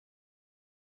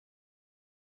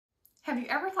Have you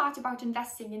ever thought about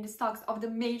investing in the stocks of the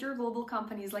major global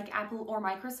companies like Apple or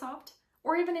Microsoft?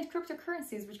 Or even in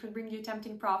cryptocurrencies, which could bring you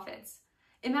tempting profits?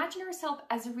 Imagine yourself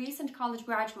as a recent college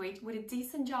graduate with a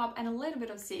decent job and a little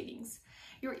bit of savings.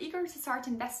 You're eager to start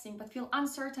investing but feel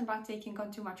uncertain about taking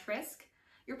on too much risk.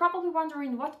 You're probably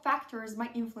wondering what factors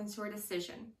might influence your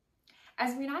decision.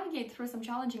 As we navigate through some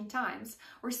challenging times,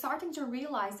 we're starting to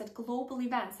realize that global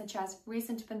events such as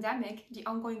recent pandemic, the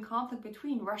ongoing conflict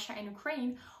between Russia and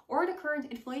Ukraine, or the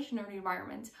current inflationary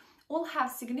environment all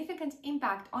have significant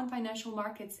impact on financial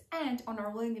markets and on our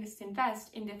willingness to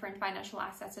invest in different financial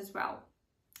assets as well.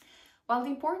 While the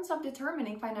importance of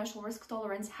determining financial risk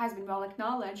tolerance has been well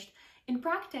acknowledged, in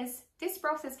practice, this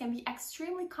process can be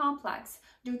extremely complex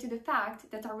due to the fact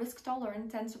that our risk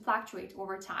tolerance tends to fluctuate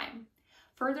over time.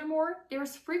 Furthermore, there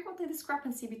is frequently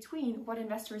discrepancy between what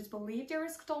investors believe their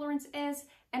risk tolerance is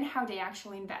and how they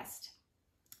actually invest.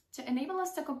 To enable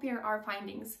us to compare our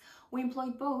findings, we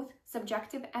employed both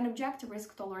subjective and objective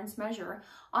risk tolerance measure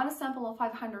on a sample of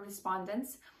 500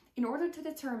 respondents in order to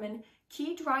determine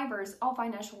key drivers of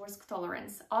financial risk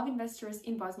tolerance of investors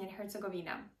in Bosnia and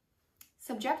Herzegovina.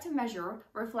 Subjective measure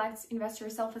reflects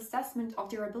investors' self-assessment of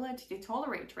their ability to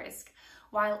tolerate risk,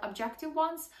 while objective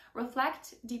ones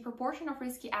reflect the proportion of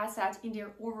risky assets in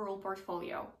their overall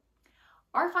portfolio.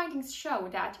 Our findings show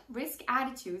that risk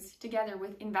attitudes, together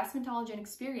with investment knowledge and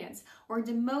experience, were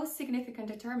the most significant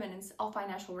determinants of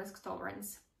financial risk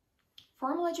tolerance.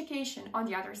 Formal education, on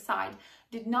the other side,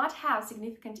 did not have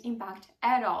significant impact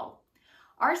at all.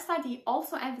 Our study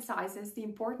also emphasizes the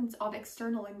importance of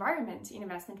external environment in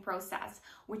investment process,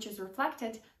 which is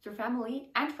reflected through family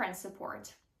and friend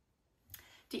support.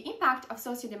 The impact of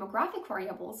socio-demographic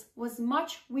variables was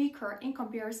much weaker in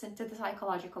comparison to the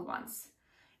psychological ones.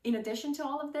 In addition to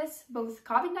all of this, both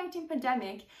COVID-19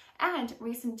 pandemic and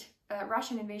recent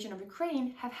Russian invasion of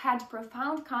Ukraine have had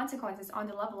profound consequences on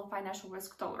the level of financial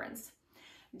risk tolerance.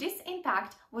 This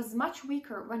impact was much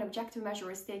weaker when objective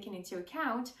measure is taken into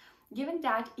account, given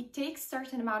that it takes a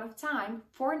certain amount of time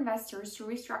for investors to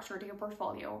restructure their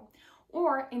portfolio.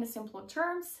 Or, in simpler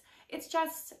terms, it's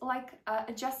just like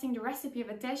adjusting the recipe of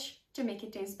a dish to make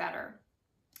it taste better.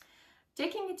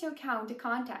 Taking into account the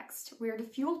context where the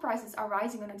fuel prices are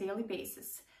rising on a daily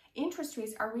basis, interest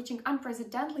rates are reaching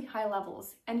unprecedentedly high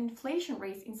levels, and inflation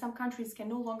rates in some countries can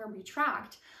no longer be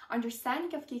tracked,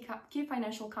 understanding of key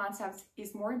financial concepts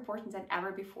is more important than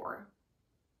ever before.